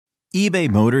eBay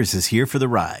Motors is here for the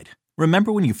ride.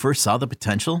 Remember when you first saw the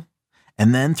potential?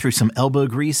 And then through some elbow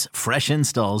grease, fresh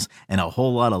installs, and a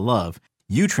whole lot of love,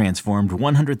 you transformed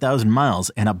 100,000 miles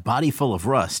and a body full of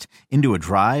rust into a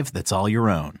drive that's all your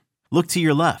own. Look to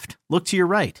your left. Look to your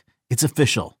right. It's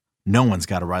official. No one's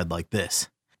got a ride like this.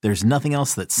 There's nothing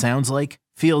else that sounds like,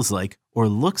 feels like, or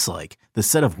looks like the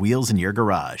set of wheels in your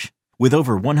garage. With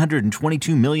over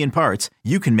 122 million parts,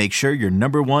 you can make sure your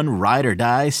number one ride or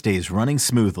die stays running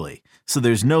smoothly. So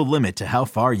there's no limit to how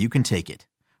far you can take it.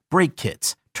 Brake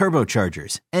kits,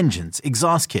 turbochargers, engines,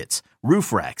 exhaust kits,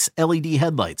 roof racks, LED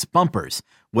headlights, bumpers,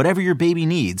 whatever your baby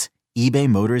needs, eBay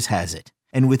Motors has it.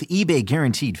 And with eBay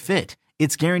Guaranteed Fit,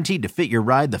 it's guaranteed to fit your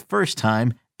ride the first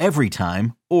time, every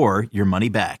time, or your money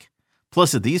back.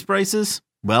 Plus at these prices,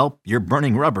 well, you're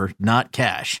burning rubber, not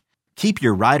cash. Keep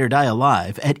your ride or die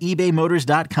alive at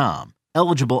ebaymotors.com.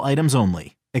 Eligible items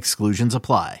only. Exclusions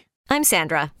apply. I'm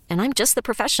Sandra, and I'm just the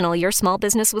professional your small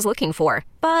business was looking for.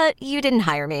 But you didn't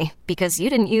hire me because you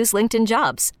didn't use LinkedIn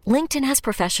Jobs. LinkedIn has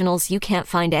professionals you can't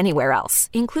find anywhere else,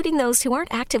 including those who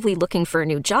aren't actively looking for a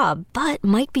new job, but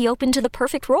might be open to the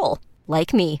perfect role,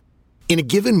 like me. In a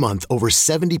given month, over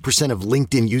 70% of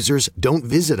LinkedIn users don't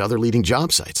visit other leading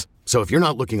job sites. So if you're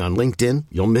not looking on LinkedIn,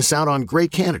 you'll miss out on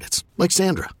great candidates like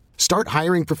Sandra. Start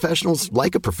hiring professionals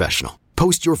like a professional.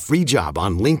 Post your free job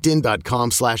on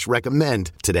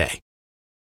linkedin.com/recommend today.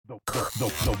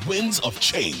 The winds of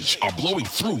change are blowing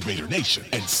through Raider Nation,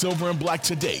 and Silver and Black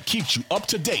Today keeps you up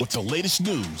to date with the latest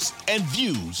news and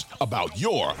views about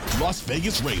your Las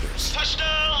Vegas Raiders.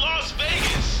 Touchdown, Las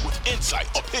Vegas! With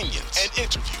insight, opinions, and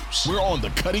interviews. We're on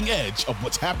the cutting edge of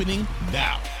what's happening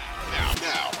now.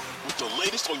 With the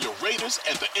latest on your Raiders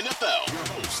and the NFL. Your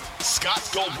hosts, Scott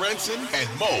Goldbranson and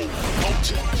Mo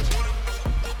Moton.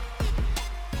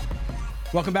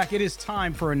 Welcome back. It is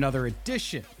time for another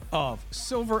edition of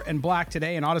Silver and Black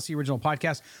Today, an Odyssey original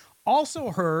podcast. Also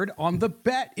heard on The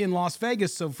Bet in Las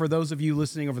Vegas. So for those of you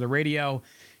listening over the radio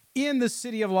in the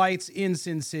City of Lights, in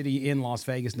Sin City, in Las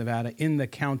Vegas, Nevada, in the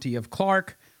county of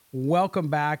Clark, welcome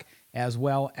back, as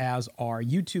well as our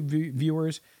YouTube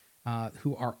viewers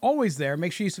who are always there.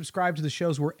 Make sure you subscribe to the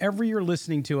shows wherever you're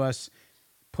listening to us.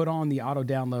 Put on the auto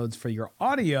downloads for your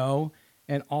audio,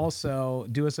 and also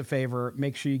do us a favor.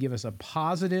 Make sure you give us a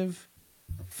positive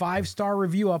 5-star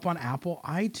review up on Apple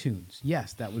iTunes.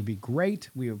 Yes, that would be great.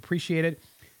 We appreciate it.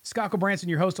 Scott Branson,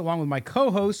 your host, along with my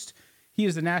co-host. He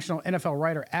is the national NFL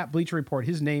writer at Bleacher Report.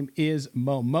 His name is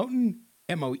Mo Moton,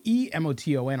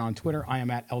 Moemoton on Twitter. I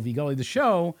am at LV Gully. The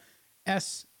show,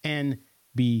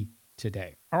 SNB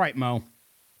Today. All right, Mo,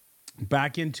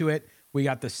 back into it. We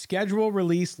got the schedule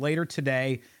released later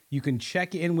today. You can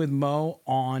check in with Mo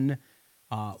on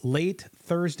late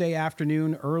Thursday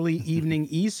afternoon, early evening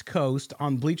East Coast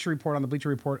on Bleacher Report, on the Bleacher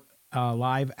Report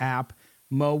live app.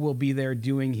 Mo will be there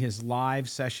doing his live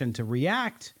session to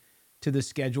react to the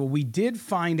schedule. We did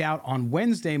find out on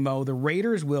Wednesday, Mo, the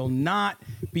Raiders will not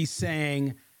be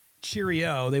saying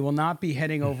cheerio. They will not be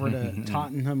heading over to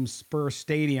Tottenham Spur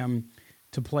Stadium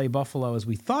to play Buffalo as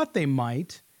we thought they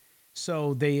might.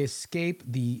 So they escape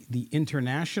the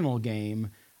international game,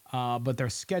 but their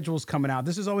schedule's coming out.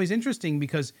 This is always interesting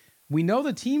because we know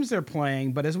the teams they're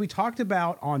playing, but as we talked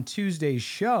about on Tuesday's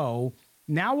show,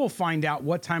 now we'll find out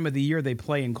what time of the year they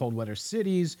play in cold weather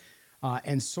cities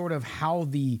and sort of how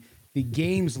the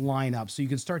games line up. So you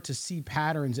can start to see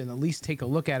patterns and at least take a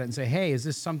look at it and say, hey, is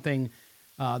this something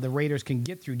the Raiders can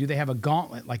get through? Do they have a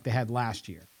gauntlet like they had last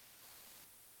year?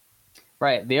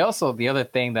 Right. The other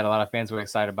thing that a lot of fans were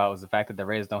excited about was the fact that the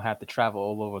Raiders don't have to travel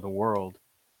all over the world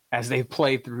as they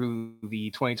play through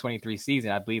the 2023 season.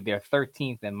 I believe they're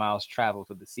 13th in miles traveled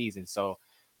for the season. So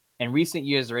in recent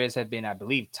years, the Raiders have been, I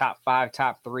believe, top 5,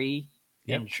 top 3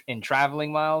 in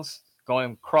traveling miles,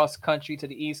 going cross country to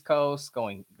the East Coast,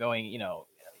 going,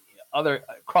 other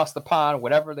across the pond,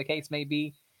 whatever the case may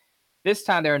be. This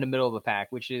time they're in the middle of the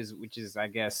pack, which is, I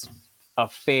guess, a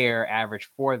fair average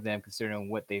for them considering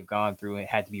what they've gone through and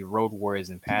had to be road warriors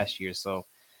in past years. So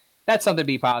that's something to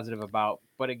be positive about.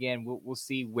 But again, we'll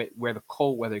see where the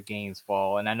cold weather games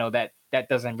fall. And I know that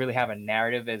doesn't really have a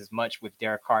narrative as much with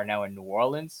Derek Carr now in New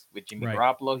Orleans with Jimmy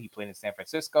Garoppolo. He played in San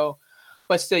Francisco,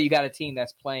 but still you got a team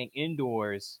that's playing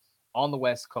indoors on the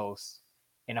West Coast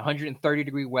in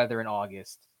 130-degree weather in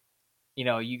August.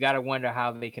 You got to wonder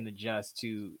how they can adjust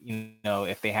to,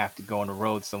 if they have to go on the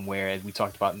road somewhere, as we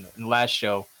talked about in the last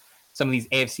show, some of these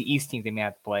AFC East teams they may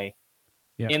have to play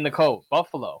in the cold.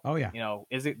 Buffalo. Oh, yeah.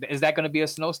 Is that going to be a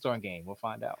snowstorm game? We'll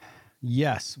find out.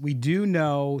 Yes, we do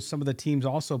know some of the teams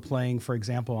also playing, for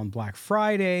example, on Black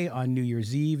Friday, on New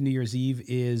Year's Eve. New Year's Eve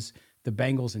is the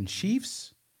Bengals and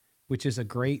Chiefs. which is a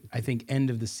great, I think, end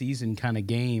of the season kind of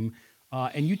game.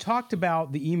 And you talked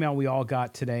about the email we all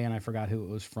got today, and I forgot who it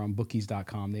was from,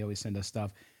 bookies.com. They always send us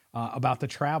stuff about the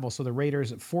travel. So the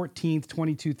Raiders at 14th,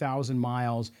 22,000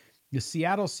 miles. The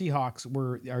Seattle Seahawks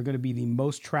are going to be the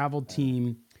most traveled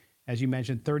team, as you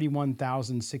mentioned,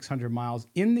 31,600 miles.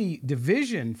 In the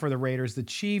division for the Raiders, the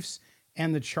Chiefs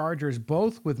and the Chargers,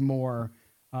 both with more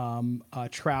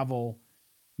travel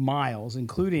miles,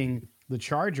 including the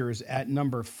Chargers at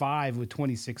number 5 with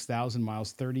 26,000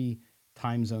 miles, 30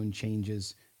 time zone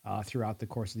changes throughout the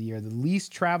course of the year. The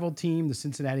least traveled team, the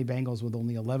Cincinnati Bengals, with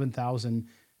only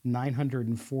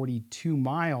 11,942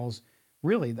 miles.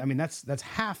 Really, I mean, that's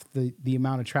half the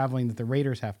amount of traveling that the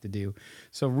Raiders have to do.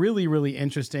 So really, really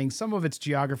interesting. Some of it's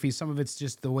geography, some of it's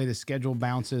just the way the schedule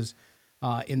bounces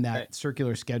in that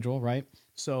circular schedule, right?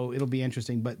 So it'll be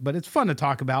interesting, but it's fun to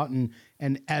talk about. And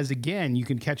as again, you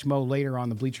can catch Mo later on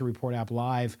the Bleacher Report app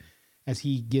live as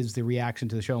he gives the reaction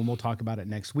to the show, and we'll talk about it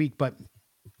next week. But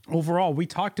overall, we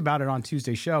talked about it on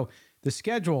Tuesday's show. The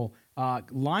schedule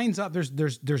lines up. There's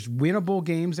winnable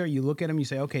games there. You look at them, you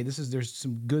say, okay, there's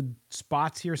some good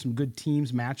spots here, some good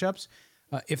teams matchups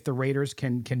if the Raiders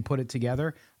can put it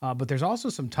together. But there's also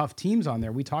some tough teams on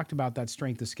there. We talked about that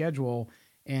strength of schedule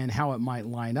and how it might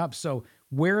line up. So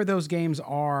where those games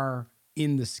are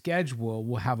in the schedule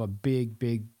will have a big,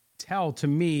 big tell to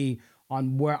me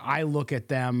on where I look at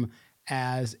them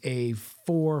as a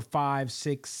 4, 5,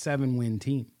 6, 7 win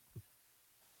team.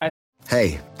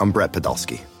 Hey, I'm Brett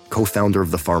Podolsky, co-founder of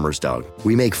The Farmer's Dog.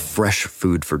 We make fresh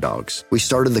food for dogs. We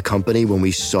started the company when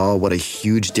we saw what a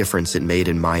huge difference it made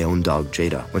in my own dog,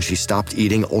 Jada, when she stopped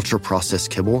eating ultra-processed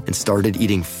kibble and started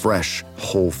eating fresh,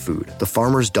 whole food. The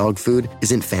Farmer's Dog food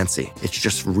isn't fancy. It's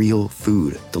just real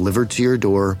food delivered to your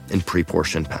door in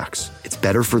pre-portioned packs. It's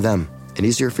better for them and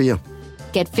easier for you.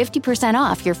 Get 50%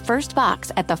 off your first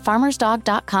box at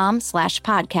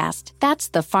thefarmersdog.com/podcast. That's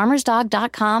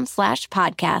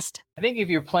thefarmersdog.com/podcast. I think if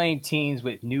you're playing teams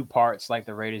with new parts like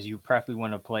the Raiders, you preferably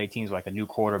want to play teams like a new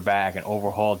quarterback, an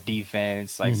overhauled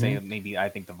defense. Like say maybe I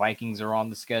think the Vikings are on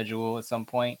the schedule at some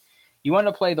point. You want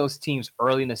to play those teams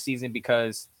early in the season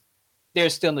because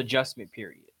there's still an adjustment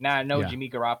period. Now I know Jimmy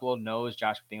Garoppolo knows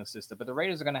Josh McDaniels' system, but the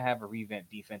Raiders are going to have a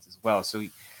revamped defense as well. So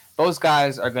those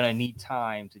guys are going to need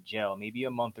time to gel, maybe a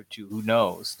month or two, who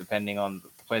knows, depending on the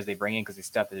players they bring in because they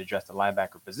still have to address the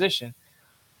linebacker position.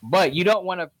 But you don't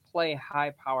want to play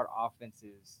high-powered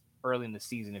offenses early in the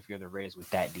season if you're the Raiders with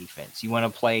that defense. You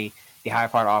want to play the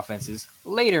high-powered offenses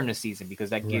later in the season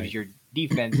because that gives your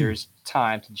defenders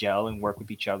time to gel and work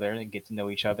with each other and get to know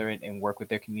each other and work with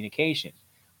their communication.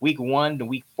 Week 1 to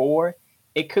week 4,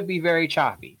 it could be very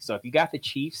choppy. So if you got the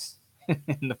Chiefs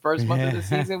in the first month of the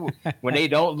season when they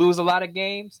don't lose a lot of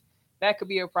games, that could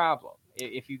be a problem.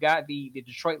 If you got the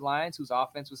Detroit Lions, whose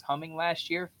offense was humming last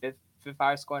year, fifth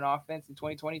highest scoring offense in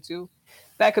 2022,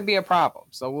 that could be a problem.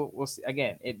 So we'll see.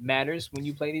 Again, it matters when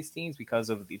you play these teams because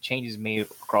of the changes made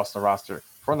across the roster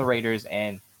from the Raiders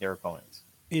and their opponents.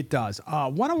 It does.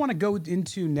 What I want to go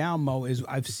into now, Mo, is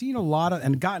I've seen a lot of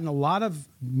and gotten a lot of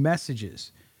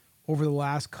messages over the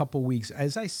last couple weeks.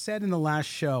 As I said in the last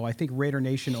show, I think Raider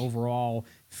Nation overall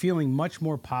feeling much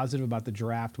more positive about the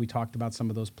draft. We talked about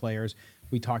some of those players.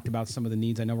 We talked about some of the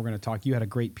needs. I know we're going to talk. You had a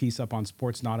great piece up on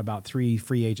Sportsnaut about 3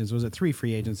 free agents. Was it 3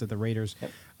 free agents that the Raiders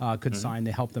could sign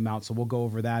to help them out? So we'll go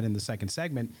over that in the second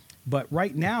segment. But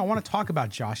right now, I want to talk about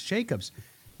Josh Jacobs.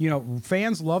 You know,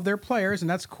 fans love their players, and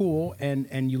that's cool,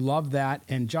 and you love that.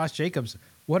 And Josh Jacobs,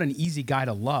 what an easy guy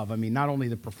to love. I mean, not only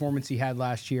the performance he had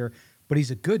last year, but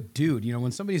he's a good dude. You know,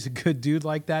 when somebody's a good dude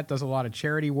like that, does a lot of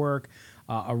charity work,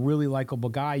 a really likable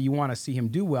guy, you want to see him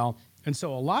do well. And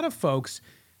so a lot of folks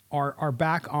are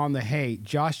back on the, hey,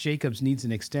 Josh Jacobs needs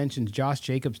an extension. Josh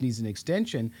Jacobs needs an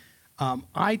extension.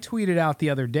 I tweeted out the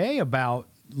other day about,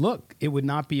 look, it would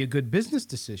not be a good business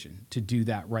decision to do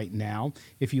that right now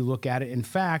if you look at it. In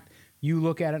fact, you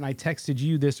look at it, and I texted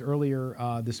you this earlier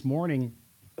this morning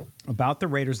about the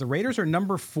Raiders. The Raiders are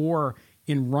number 4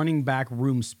 in running back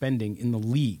room spending in the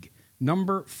league.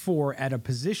 Number 4 at a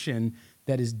position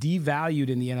that is devalued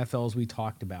in the NFL as we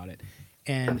talked about it.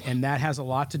 And that has a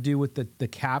lot to do with the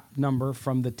cap number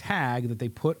from the tag that they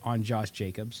put on Josh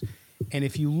Jacobs. And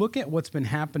if you look at what's been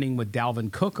happening with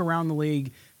Dalvin Cook around the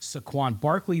league, Saquon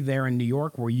Barkley there in New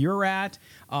York where you're at,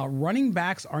 running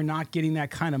backs are not getting that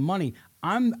kind of money.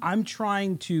 I'm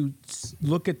trying to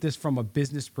look at this from a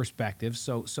business perspective.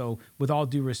 So with all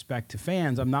due respect to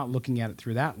fans, I'm not looking at it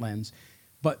through that lens.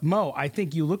 But, Mo, I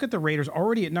think you look at the Raiders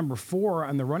already at number 4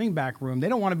 on the running back room. They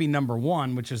don't want to be number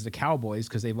 1, which is the Cowboys,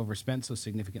 because they've overspent so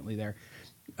significantly there.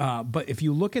 But if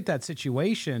you look at that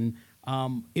situation,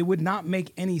 It would not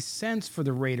make any sense for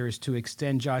the Raiders to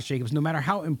extend Josh Jacobs, no matter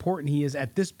how important he is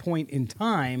at this point in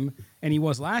time, and he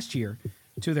was last year,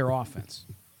 to their offense.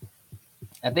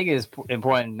 I think it is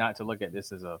important not to look at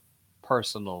this as a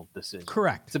personal decision.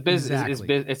 Correct. It's a business.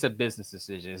 Exactly. It's a business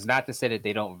decision. It's not to say that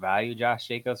they don't value Josh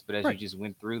Jacobs, but as you just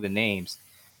went through the names,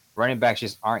 running backs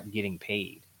just aren't getting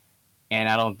paid. And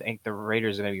I don't think the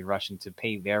Raiders are going to be rushing to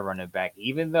pay their running back,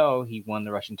 even though he won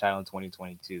the rushing title in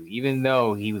 2022, even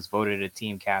though he was voted a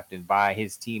team captain by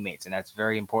his teammates. And that's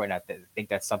very important. I think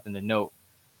that's something to note.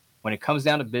 When it comes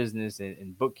down to business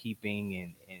and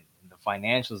bookkeeping and the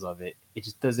financials of it, it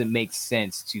just doesn't make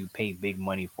sense to pay big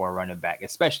money for a running back,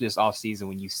 especially this offseason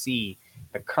when you see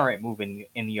the current moving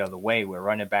in the other way where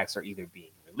running backs are either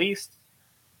being released,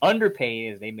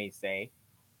 underpaid, as they may say,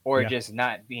 or just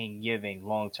not being given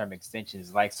long-term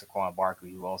extensions like Saquon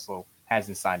Barkley, who also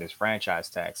hasn't signed his franchise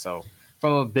tag. So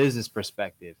from a business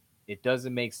perspective, it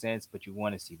doesn't make sense, but you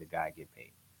want to see the guy get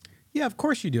paid. Yeah, of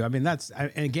course you do. I mean,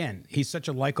 and again, he's such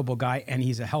a likable guy, and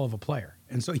he's a hell of a player.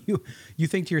 And so you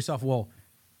think to yourself, well,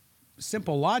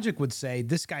 simple logic would say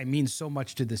this guy means so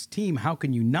much to this team. How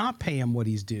can you not pay him what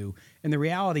he's due? And the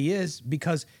reality is,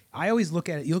 because I always look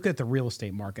at it, you look at the real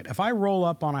estate market. If I roll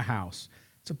up on a house,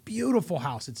 it's a beautiful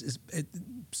house. It's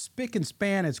spick and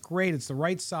span. It's great. It's the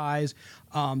right size.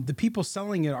 The people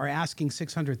selling it are asking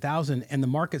 $600,000, and the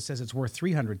market says it's worth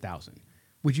 $300,000.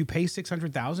 Would you pay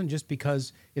 $600,000 just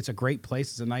because it's a great place,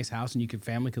 it's a nice house, and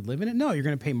family could live in it? No, you're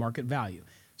going to pay market value.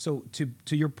 So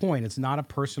to your point, it's not a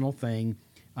personal thing.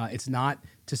 It's not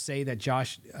to say that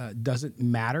Josh doesn't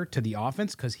matter to the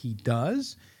offense, because he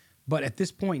does. But at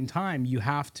this point in time, you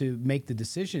have to make the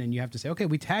decision, and you have to say, okay,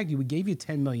 we tagged you. We gave you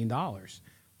 $10 million,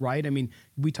 right? I mean,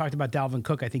 we talked about Dalvin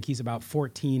Cook. I think he's about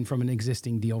 14 from an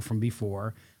existing deal from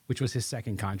before, which was his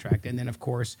second contract. And then, of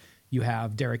course, you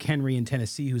have Derrick Henry in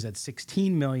Tennessee, who's at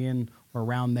 $16 million or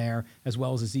around there, as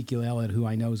well as Ezekiel Elliott, who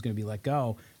I know is going to be let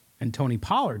go, and Tony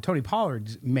Pollard. Tony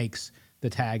Pollard makes the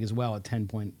tag as well at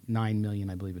 $10.9 million,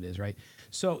 I believe it is, right?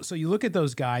 So you look at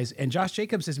those guys, and Josh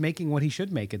Jacobs is making what he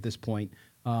should make at this point,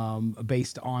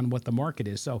 based on what the market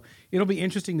is. So it'll be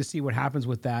interesting to see what happens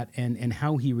with that and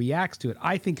how he reacts to it.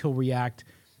 I think he'll react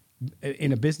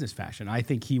in a business fashion. I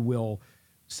think he will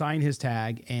sign his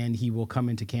tag and he will come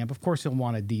into camp. Of course, he'll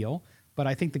want a deal, but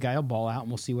I think the guy will ball out and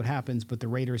we'll see what happens. But the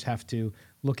Raiders have to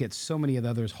look at so many of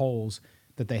the others' holes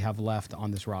that they have left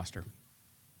on this roster.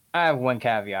 I have one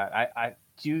caveat. I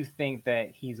do think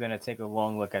that he's going to take a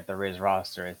long look at the Raiders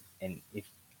roster. And if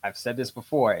I've said this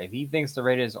before, if he thinks the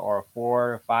Raiders are a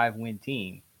 4 or 5 win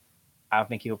team, I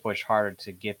think he'll push harder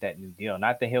to get that new deal.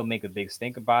 Not that he'll make a big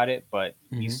stink about it, but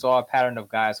you saw a pattern of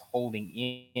guys holding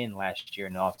in last year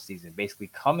in the offseason, basically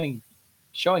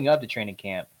showing up to training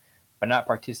camp, but not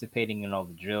participating in all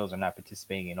the drills or not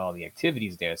participating in all the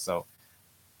activities there. So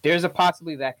there's a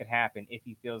possibility that could happen if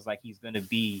he feels like he's going to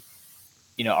be,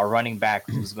 a running back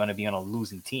who's going to be on a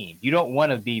losing team. You don't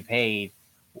want to be paid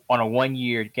on a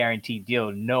 1-year guaranteed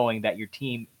deal knowing that your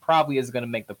team probably is going to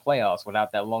make the playoffs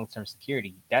without that long-term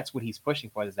security. That's what he's pushing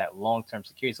for, is that long-term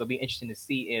security. So it'll be interesting to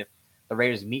see if the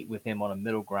Raiders meet with him on a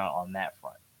middle ground on that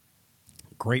front.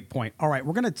 Great point. All right,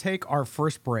 we're going to take our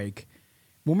first break.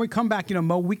 When we come back,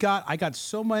 Mo, I got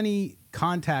so many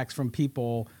contacts from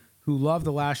people who love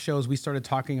the last shows. We started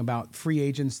talking about free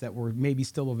agents that were maybe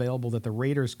still available that the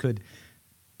Raiders could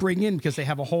bring in because they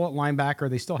have a hole at linebacker.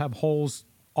 They still have holes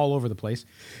all over the place.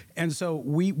 And so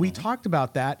we talked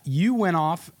about that. You went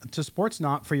off to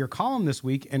Sportsnaut for your column this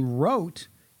week and wrote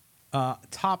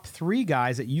top 3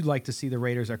 guys that you'd like to see the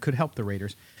Raiders or could help the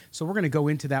Raiders. So we're going to go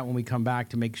into that when we come back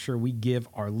to make sure we give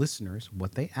our listeners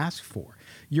what they ask for.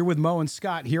 You're with Mo and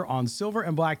Scott here on Silver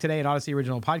and Black today at Odyssey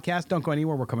Original Podcast. Don't go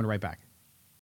anywhere. We're coming right back.